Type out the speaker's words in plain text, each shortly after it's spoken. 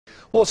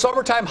Well, a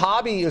summertime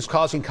hobby is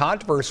causing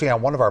controversy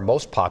on one of our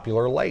most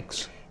popular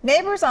lakes.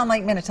 Neighbors on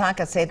Lake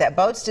Minnetonka say that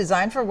boats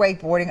designed for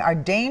wakeboarding are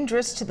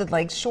dangerous to the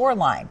lake's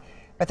shoreline,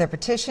 but their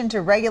petition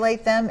to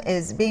regulate them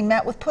is being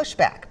met with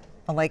pushback.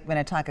 The Lake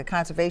Minnetonka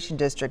Conservation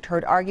District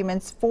heard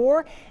arguments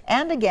for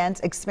and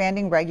against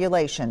expanding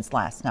regulations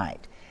last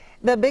night.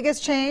 The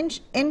biggest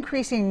change,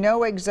 increasing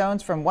no-wake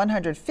zones from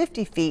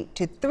 150 feet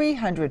to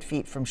 300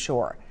 feet from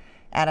shore.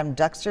 Adam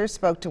Duxter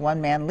spoke to one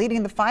man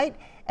leading the fight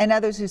and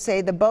others who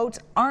say the boats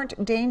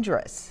aren't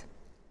dangerous.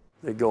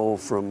 They go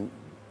from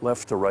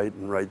left to right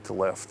and right to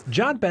left.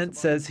 John Bent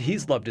says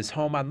he's loved his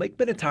home on Lake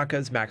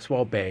Minnetonka's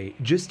Maxwell Bay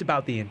just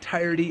about the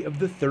entirety of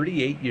the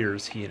 38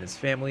 years he and his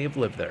family have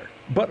lived there.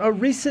 But a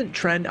recent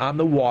trend on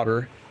the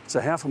water, it's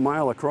a half a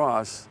mile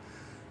across.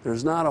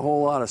 There's not a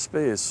whole lot of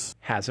space.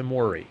 Has him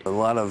worried. A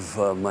lot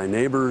of my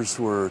neighbors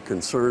were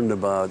concerned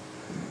about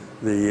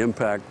the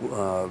impact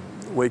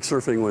wake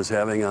surfing was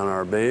having on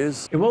our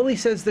bays. And while he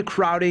says the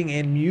crowding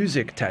and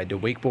music tied to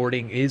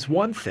wakeboarding is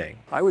one thing,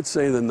 I would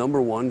say the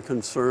number one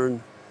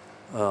concern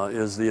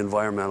is the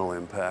environmental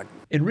impact.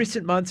 In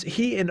recent months,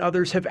 he and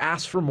others have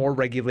asked for more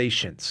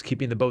regulations,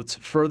 keeping the boats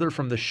further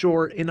from the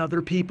shore and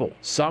other people.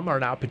 Some are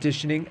now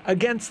petitioning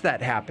against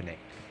that happening.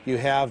 You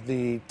have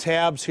the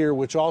tabs here,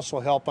 which also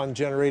help on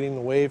generating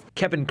the wave.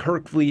 Kevin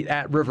Kirkfleet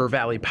at River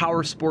Valley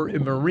Power Sport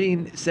and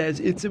Marine says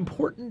it's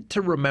important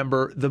to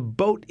remember the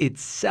boat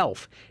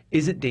itself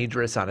isn't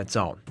dangerous on its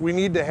own. We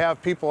need to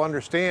have people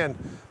understand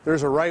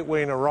there's a right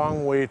way and a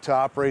wrong way to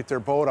operate their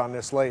boat on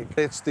this lake.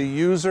 It's the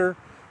user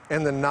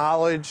and the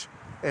knowledge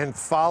and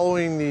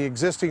following the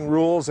existing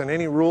rules and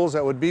any rules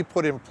that would be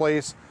put in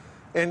place,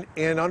 and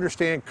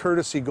understand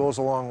courtesy goes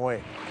a long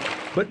way.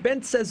 But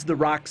Bent says the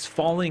rocks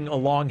falling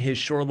along his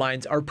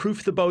shorelines are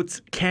proof the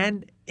boats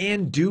can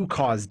and do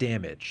cause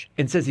damage,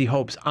 and says he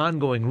hopes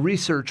ongoing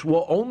research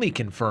will only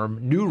confirm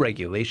new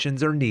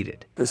regulations are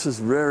needed. This is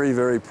very,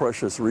 very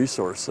precious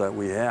resource that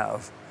we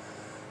have,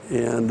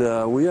 and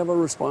we have a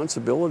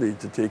responsibility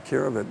to take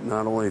care of it,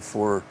 not only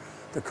for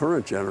the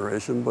current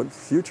generation, but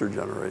future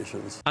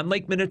generations. On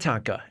Lake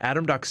Minnetonka,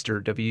 Adam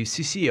Duxter,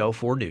 WCCO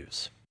 4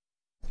 News.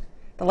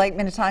 The Lake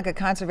Minnetonka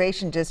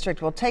Conservation District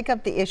will take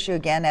up the issue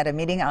again at a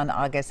meeting on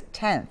August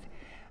 10th.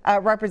 A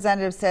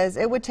representative says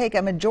it would take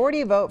a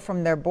majority vote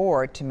from their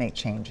board to make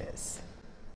changes.